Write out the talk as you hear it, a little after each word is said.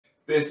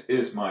this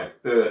is my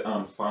third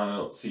and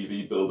final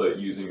CV builder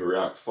using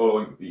React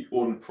following the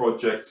Odin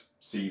project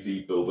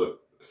CV builder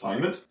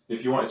assignment.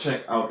 If you want to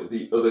check out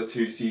the other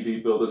two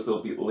CV builders,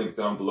 they'll be linked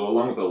down below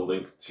along with a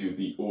link to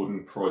the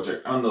Odin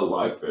project and the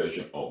live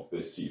version of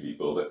this CV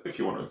builder if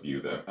you want to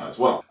view them as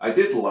well. I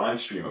did live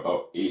stream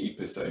about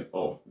 80%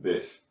 of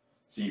this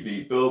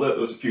CV builder. There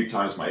was a few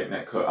times my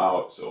internet cut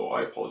out, so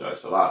I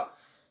apologize for that.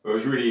 But it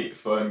was really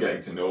fun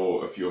getting to know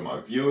a few of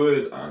my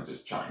viewers and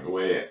just chatting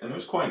away, and it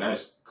was quite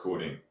nice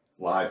coding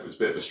live. It was a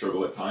bit of a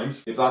struggle at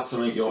times. If that's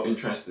something you're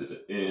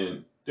interested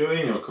in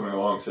doing, or coming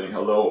along saying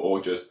hello,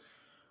 or just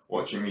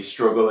watching me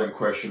struggle and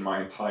question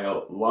my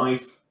entire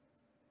life,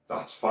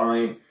 that's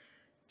fine.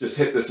 Just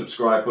hit the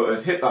subscribe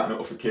button, hit that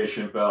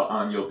notification bell,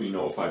 and you'll be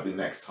notified the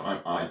next time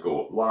I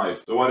go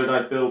live. So why did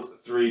I build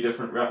 3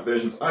 different React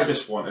versions? I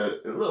just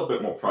wanted a little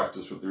bit more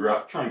practice with the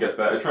React, try and get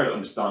better, try to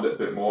understand it a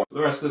bit more. For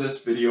the rest of this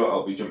video,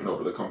 I'll be jumping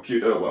over the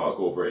computer where I'll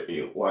go over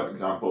a live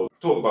example,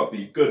 talk about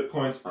the good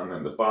points and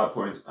then the bad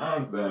points,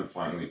 and then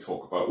finally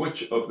talk about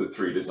which of the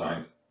 3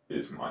 designs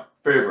is my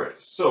favorite.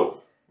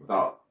 So with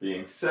that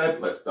being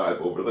said, let's dive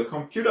over to the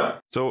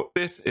computer. So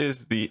this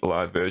is the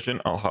live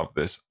version. I'll have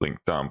this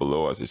linked down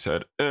below, as I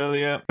said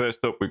earlier.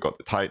 First up, we've got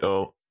the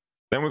title.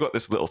 Then we've got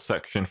this little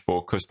section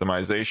for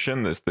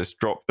customization. There's this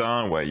drop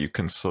down where you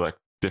can select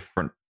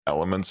different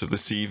elements of the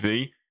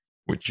CV,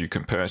 which you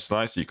can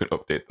personalize. So you can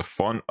update the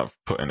font. I've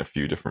put in a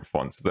few different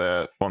fonts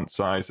there, font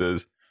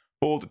sizes,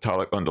 bold,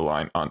 italic,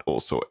 underline, and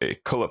also a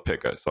color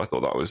picker. So I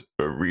thought that was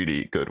a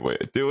really good way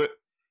to do it.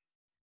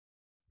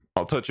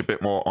 I'll touch a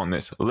bit more on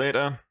this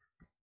later.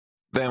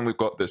 Then we've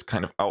got this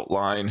kind of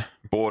outline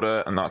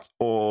border, and that's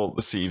all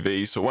the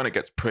CV. So when it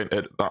gets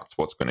printed, that's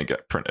what's going to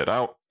get printed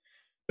out.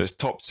 This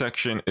top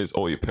section is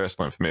all your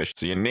personal information.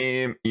 So your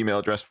name, email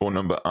address, phone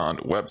number, and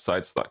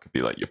website. So that could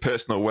be like your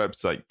personal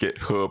website,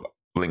 GitHub,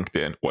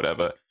 LinkedIn,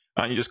 whatever.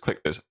 And you just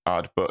click this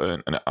add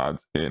button and it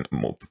adds in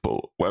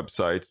multiple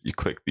websites. You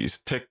click these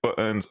tick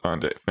buttons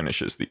and it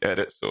finishes the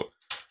edit. So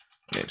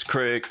name's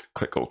Craig,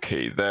 click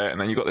OK there,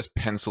 and then you've got this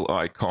pencil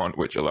icon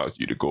which allows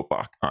you to go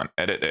back and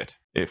edit it.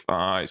 If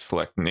I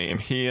select name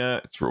here,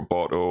 it's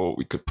Roboto,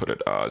 we could put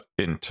it as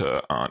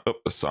Inter and up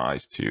the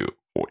size to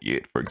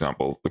 48, for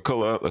example. The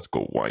color, let's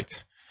go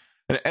white.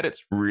 And it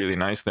edits really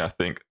nicely, I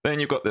think. Then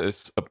you've got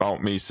this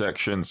About Me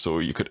section, so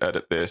you could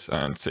edit this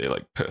and say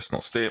like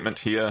personal statement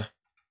here.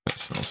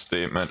 Personal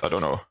statement, I don't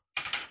know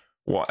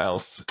what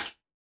else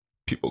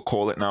people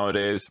call it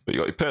nowadays, but you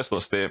got your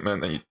personal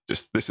statement, and you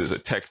just, this is a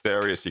text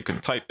area, so you can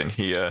type in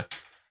here.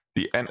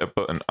 The enter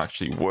button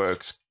actually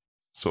works,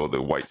 so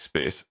the white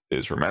space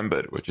is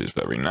remembered, which is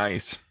very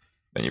nice.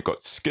 Then you've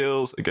got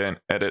skills, again,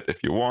 edit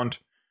if you want.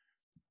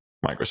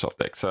 Microsoft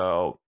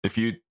Excel. If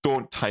you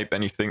don't type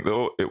anything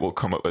though, it will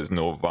come up as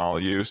no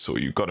value, so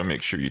you've got to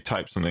make sure you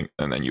type something.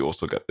 And then you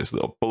also get this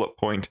little bullet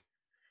point.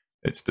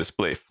 It's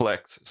display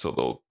flex, so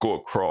they'll go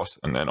across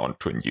and then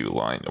onto a new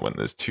line when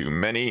there's too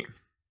many.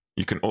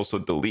 You can also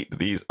delete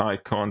these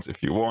icons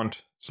if you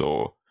want.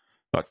 So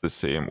that's the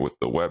same with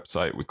the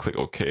website. We click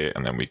OK,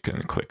 and then we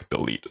can click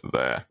delete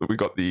there. But we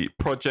got the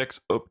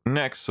projects up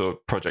next. So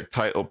project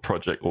title,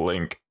 project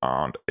link,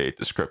 and a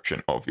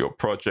description of your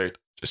project.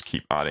 Just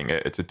keep adding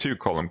it. It's a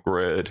 2-column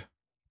grid.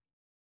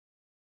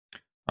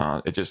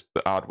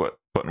 The add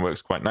button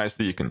works quite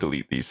nicely. You can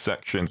delete these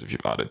sections if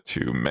you've added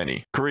too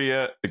many.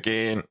 Career,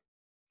 again,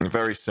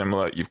 very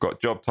similar. You've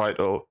got job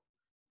title,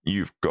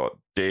 you've got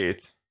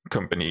date,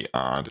 company,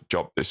 and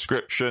job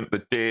description.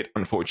 The date,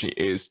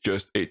 unfortunately, is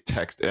just a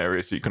text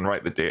area, so you can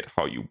write the date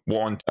how you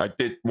want. I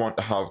did want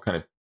to have kind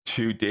of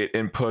 2 date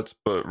inputs,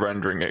 but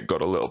rendering it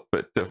got a little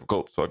bit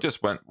difficult, so I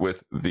just went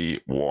with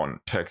the 1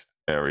 text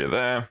area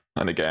there.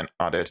 And again,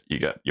 add it, you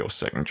get your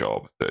second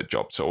job, third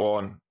job, so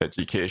on.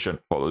 Education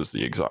follows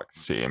the exact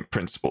same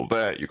principle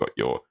there. You got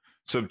your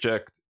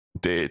subject,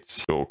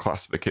 dates, your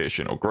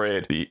classification or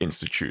grade, the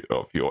institute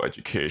of your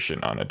education,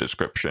 and a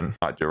description.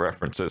 Add your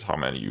references, how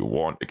many you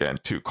want. Again,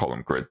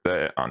 2-column grid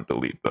there, and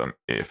delete them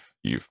if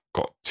you've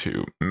got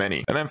too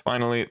many. And then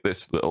finally,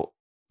 this little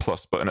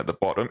plus button at the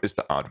bottom is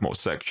to add more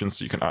sections.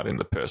 So you can add in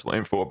the personal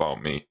info,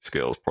 about me,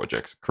 skills,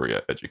 projects,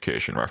 career,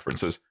 education,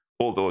 references.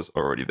 All those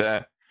are already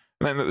there.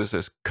 And then there's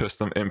this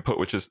custom input,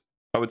 which is,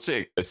 I would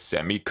say, a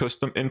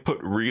semi-custom input,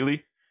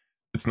 really.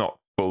 It's not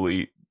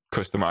fully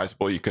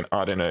customizable. You can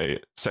add in a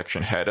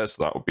section header,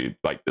 so that would be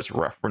like this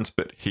reference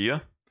bit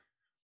here.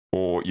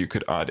 Or you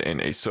could add in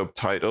a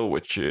subtitle,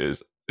 which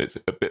is, it's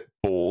a bit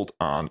bold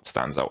and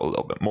stands out a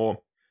little bit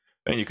more.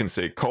 Then you can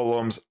say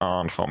columns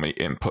and how many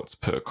inputs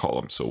per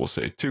column. So we'll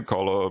say 2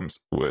 columns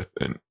with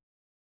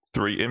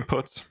 3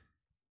 inputs.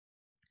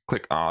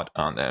 Click add,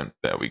 and then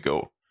there we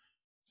go.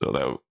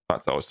 So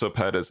that's our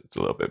subheaders. It's a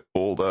little bit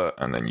bolder,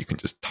 and then you can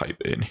just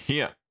type in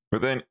here.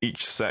 Within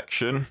each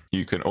section,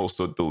 you can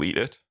also delete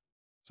it.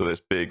 So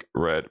this big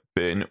red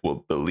bin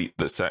will delete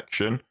the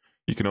section.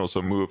 You can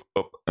also move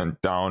up and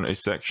down a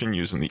section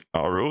using the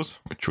arrows,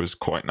 which was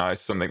quite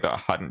nice, something that I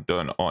hadn't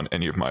done on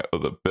any of my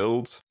other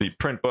builds. The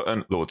print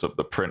button loads up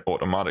the print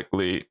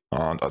automatically,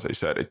 and as I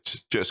said,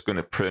 it's just going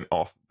to print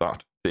off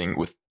that thing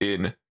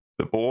within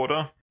the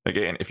border.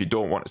 Again, if you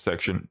don't want a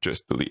section,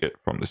 just delete it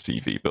from the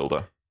CV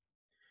builder.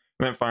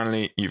 And then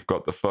finally, you've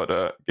got the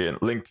footer, again,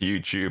 link to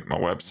YouTube, my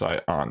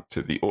website, and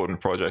to the Odin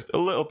project. A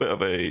little bit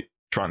of a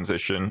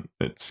transition.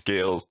 It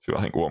scales to,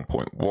 I think,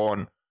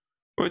 1.1,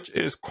 which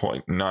is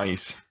quite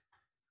nice.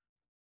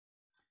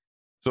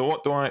 So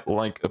what do I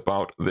like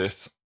about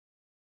this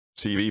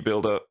CV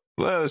builder?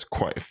 Well, there's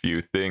quite a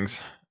few things.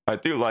 I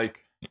do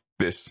like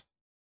this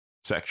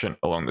section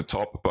along the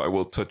top, but I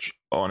will touch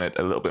on it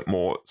a little bit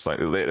more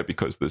slightly later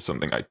because there's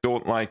something I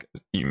don't like.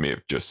 You may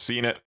have just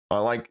seen it. I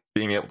like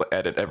being able to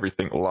edit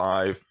everything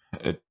live.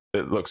 It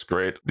looks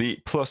great. The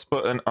plus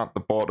button at the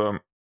bottom,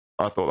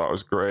 I thought that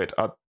was great.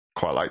 I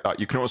quite like that.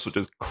 You can also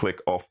just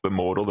click off the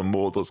modal. The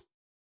modal's,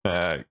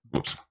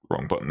 whoops,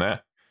 wrong button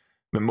there.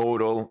 The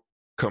modal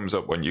comes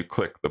up when you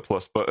click the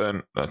plus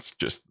button. That's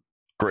just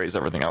grays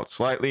everything out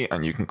slightly,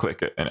 and you can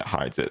click it and it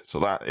hides it. So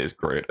that is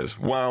great as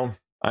well.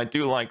 I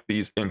do like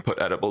these input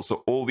editable.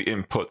 So all the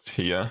inputs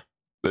here,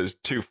 there's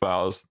two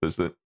files. There's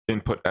the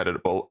input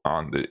editable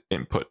and the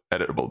input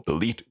editable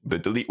delete. The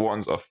delete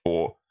ones are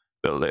for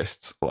the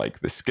lists like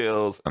the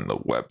skills and the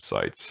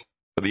websites.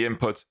 For the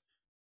input,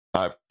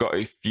 I've got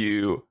a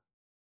few.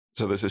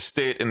 So there's a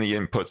state in the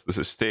inputs, there's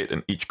a state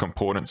in each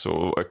component.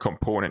 So a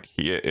component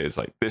here is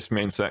like this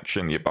main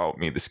section, the about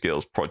me, the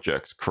skills,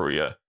 projects,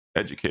 career,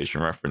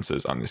 education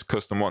references, and this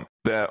custom one.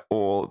 They're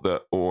all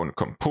their own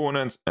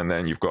components. And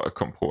then you've got a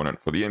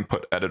component for the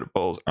input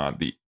editables and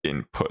the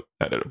input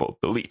editable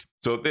delete.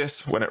 So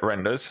this, when it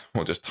renders,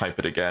 we'll just type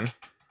it again.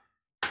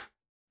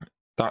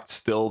 That's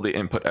still the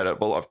input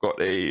editable. I've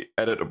got a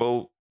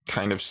editable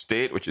kind of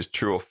state, which is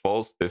true or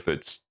false. If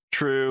it's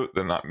true,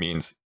 then that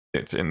means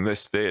it's in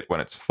this state.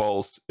 When it's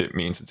false, it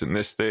means it's in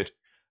this state.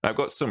 And I've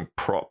got some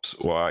props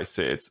where I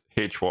say it's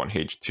H1,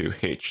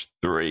 H2,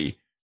 H3,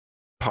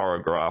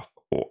 paragraph,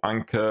 or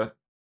anchor,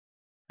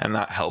 and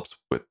that helps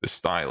with the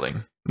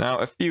styling. Now,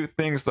 a few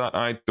things that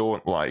I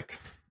don't like.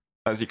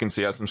 As you can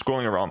see, as I'm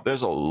scrolling around,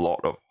 there's a lot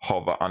of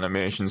hover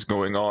animations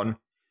going on.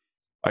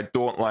 I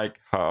don't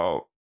like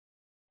how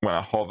when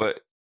I hover,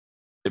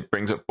 it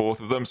brings up both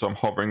of them. So I'm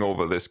hovering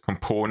over this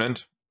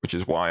component, which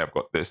is why I've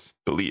got this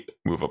delete,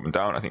 move up and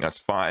down. I think that's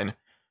fine.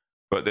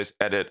 But this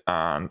edit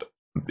and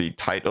the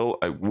title,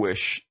 I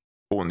wish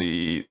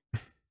only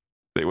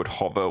they would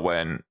hover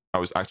when I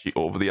was actually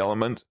over the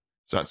element.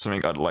 So that's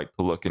something I'd like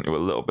to look into a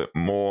little bit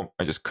more.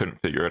 I just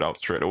couldn't figure it out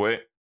straight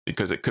away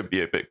because it could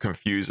be a bit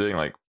confusing,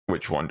 like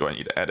which one do I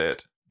need to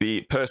edit?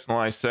 The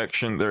personalized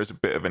section, there is a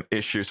bit of an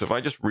issue. So if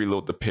I just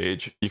reload the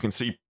page, you can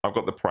see I've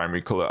got the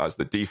primary color as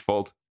the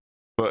default,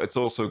 but it's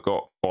also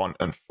got font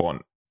and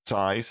font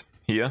size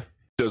here.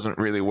 Doesn't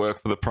really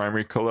work for the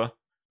primary color.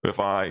 If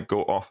I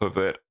go off of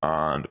it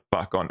and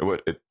back onto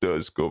it, it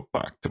does go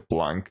back to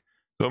blank.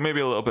 So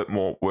maybe a little bit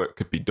more work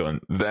could be done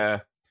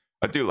there.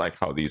 I do like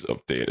how these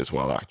update as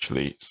well,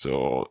 actually.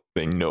 So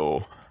they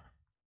know,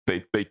 they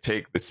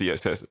take the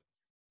CSS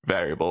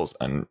variables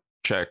and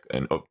check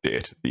and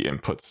update the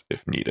inputs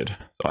if needed.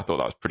 So I thought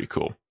that was pretty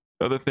cool.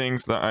 Other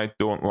things that I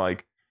don't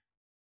like,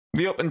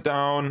 the up and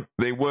down,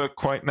 they work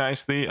quite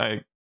nicely,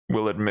 I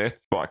will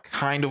admit, but I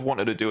kind of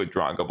wanted to do a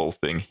draggable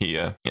thing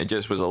here. It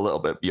just was a little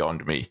bit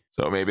beyond me.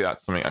 So maybe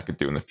that's something I could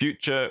do in the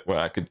future where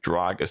I could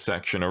drag a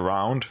section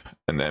around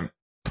and then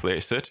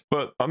place it.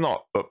 But I'm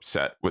not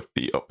upset with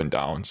the up and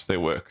downs. They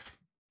work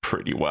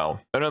pretty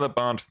well. Another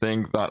bad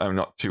thing that I'm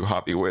not too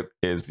happy with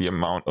is the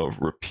amount of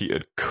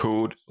repeated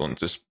code. So I'll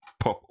just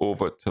pop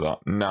over to that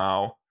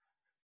now.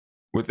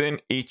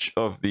 Within each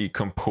of the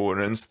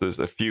components, there's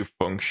a few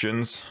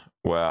functions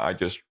where I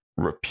just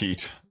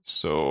repeat.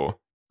 So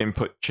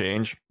input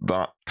change,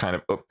 that kind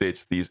of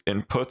updates these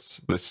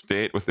inputs, the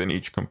state within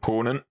each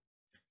component.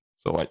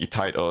 So like your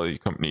title, your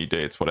company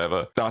dates,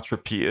 whatever, that's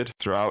repeated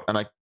throughout. And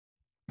I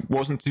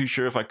wasn't too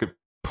sure if I could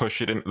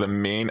push it into the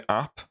main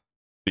app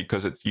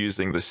because it's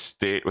using the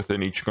state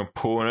within each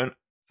component.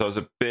 So I was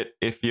a bit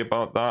iffy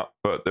about that,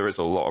 but there is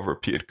a lot of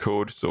repeated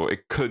code. So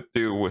it could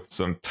do with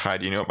some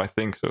tidying up, I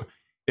think. So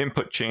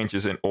input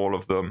changes in all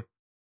of them.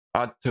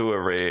 Add to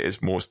array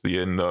is mostly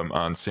in them,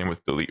 and same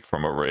with delete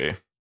from array.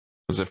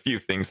 There's a few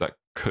things that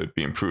could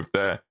be improved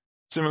there.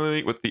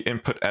 Similarly, with the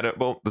input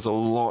editable, there's a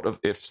lot of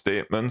if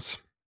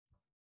statements.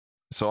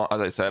 So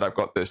as I said, I've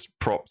got this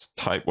props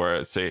type where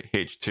I say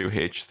H2,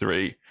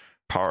 H3,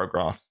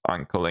 paragraph,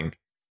 anchor link.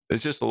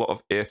 There's just a lot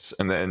of ifs,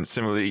 and then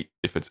similarly,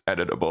 if it's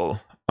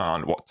editable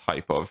and what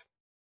type of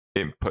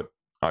input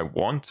I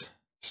want.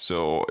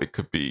 So it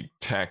could be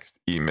text,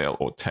 email,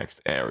 or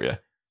text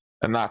area.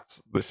 And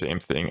that's the same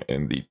thing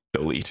in the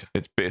delete.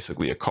 It's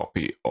basically a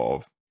copy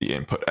of the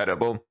input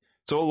editable.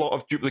 So a lot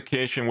of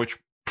duplication, which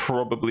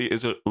probably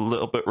is a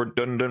little bit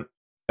redundant.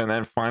 And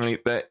then finally,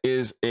 there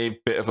is a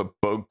bit of a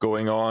bug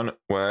going on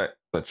where,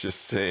 let's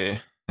just say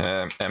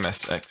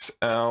MSXL,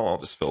 I'll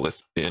just fill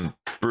this in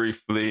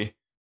briefly,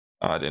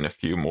 add in a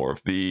few more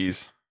of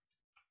these,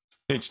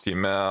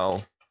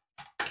 HTML,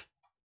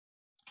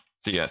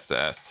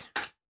 CSS,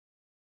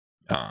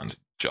 and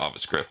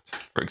JavaScript,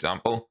 for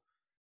example.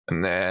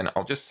 And then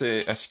I'll just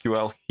say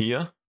SQL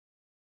here.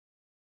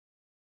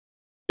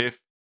 If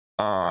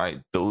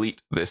I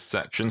delete this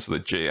section, so the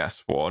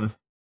JS one,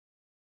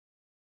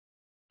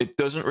 it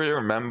doesn't really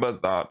remember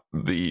that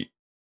the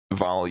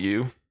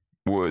value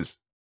was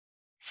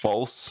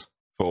false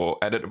for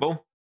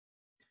editable,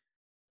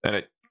 and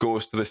it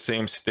goes to the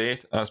same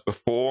state as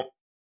before.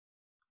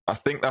 I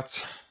think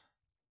that's,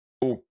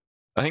 oh,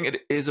 I think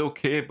it is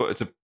okay, but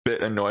it's a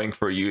bit annoying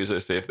for a user,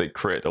 say if they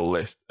create a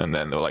list and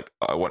then they're like,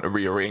 I want to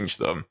rearrange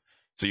them.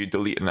 So you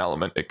delete an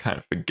element, it kind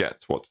of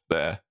forgets what's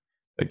there.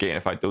 Again,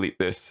 if I delete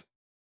this,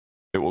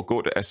 it will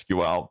go to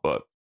SQL,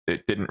 but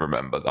it didn't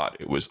remember that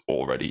it was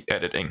already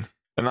editing.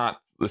 And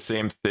that's the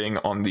same thing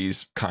on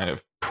these kind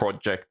of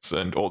projects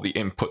and all the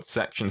input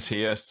sections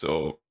here.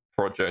 So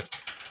project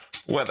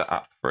weather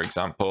app, for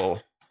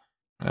example.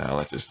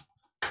 Let's just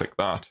click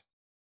that.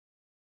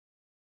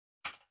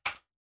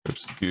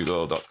 Oops,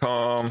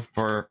 google.com,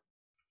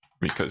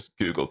 because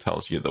Google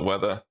tells you the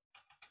weather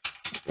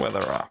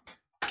app.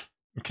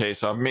 Okay,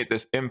 so I've made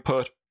this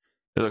input.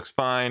 It looks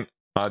fine.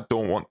 I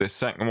don't want this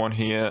second one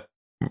here.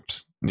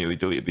 Oops, nearly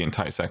deleted the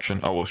entire section.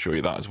 I will show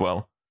you that as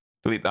well.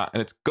 Delete that,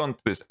 and it's gone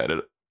to this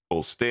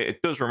editable state.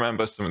 It does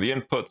remember some of the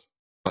inputs.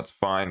 That's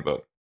fine,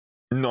 but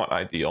not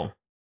ideal.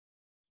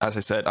 As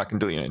I said, I can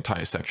delete an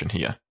entire section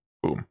here.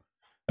 Boom.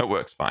 It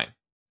works fine.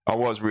 I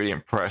was really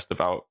impressed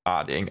about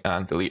adding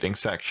and deleting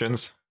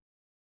sections.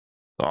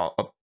 So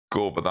I'll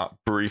go over that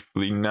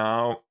briefly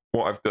now.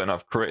 What I've done,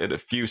 I've created a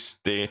few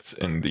states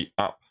in the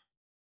app.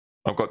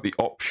 I've got the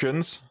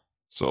options,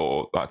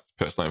 so that's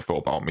personal info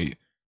about me.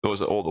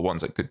 Those are all the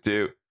ones I could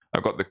do.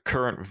 I've got the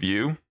current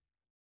view,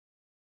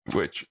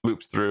 which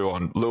loops through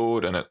on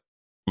load, and it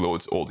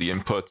loads all the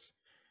inputs.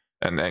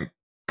 And then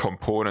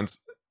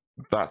components,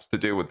 that's to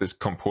do with this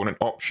component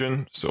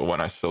option. So when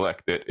I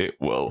select it, it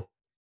will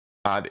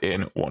add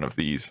in one of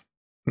these.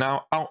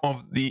 Now, out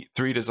of the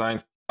three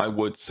designs, I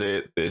would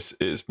say this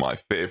is my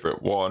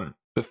favorite one.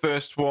 The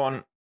first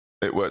one,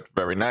 it worked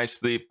very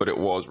nicely, but it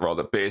was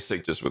rather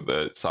basic, just with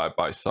the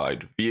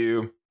side-by-side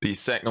view. The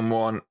second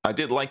one, I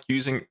did like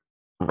using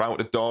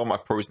router DOM. I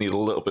probably need a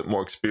little bit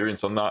more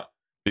experience on that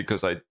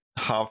because I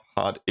have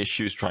had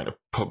issues trying to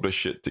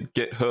publish it to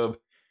GitHub.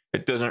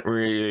 It doesn't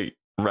really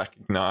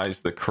recognize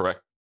the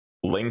correct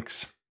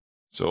links,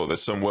 so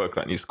there's some work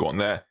that needs to go on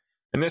there.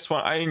 And this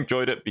one, I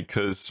enjoyed it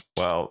because,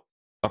 well,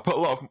 I put a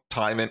lot of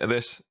time into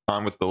this,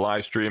 and with the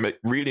live stream, it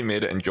really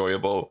made it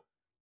enjoyable.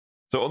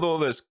 So although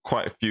there's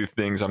quite a few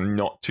things I'm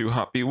not too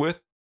happy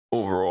with,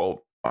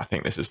 overall, I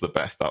think this is the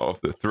best out of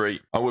the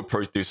three. I would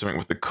probably do something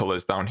with the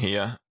colors down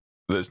here.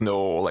 There's no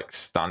like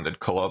standard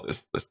color.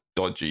 There's this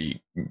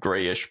dodgy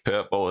grayish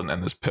purple, and then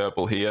there's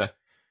purple here.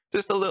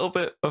 Just a little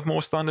bit of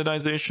more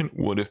standardization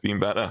would have been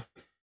better.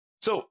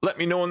 So let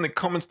me know in the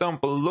comments down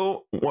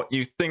below what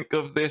you think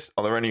of this.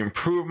 Are there any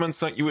improvements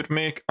that you would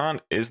make?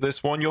 And is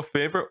this one your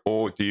favorite,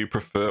 or do you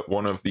prefer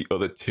one of the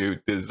other two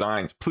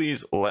designs?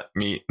 Please let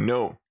me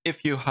know.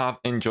 If you have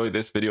enjoyed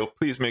this video,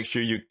 please make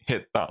sure you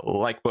hit that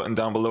like button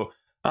down below.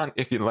 And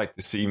if you'd like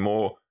to see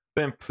more,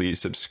 then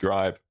please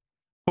subscribe.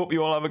 Hope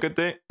you all have a good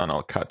day, and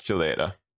I'll catch you later.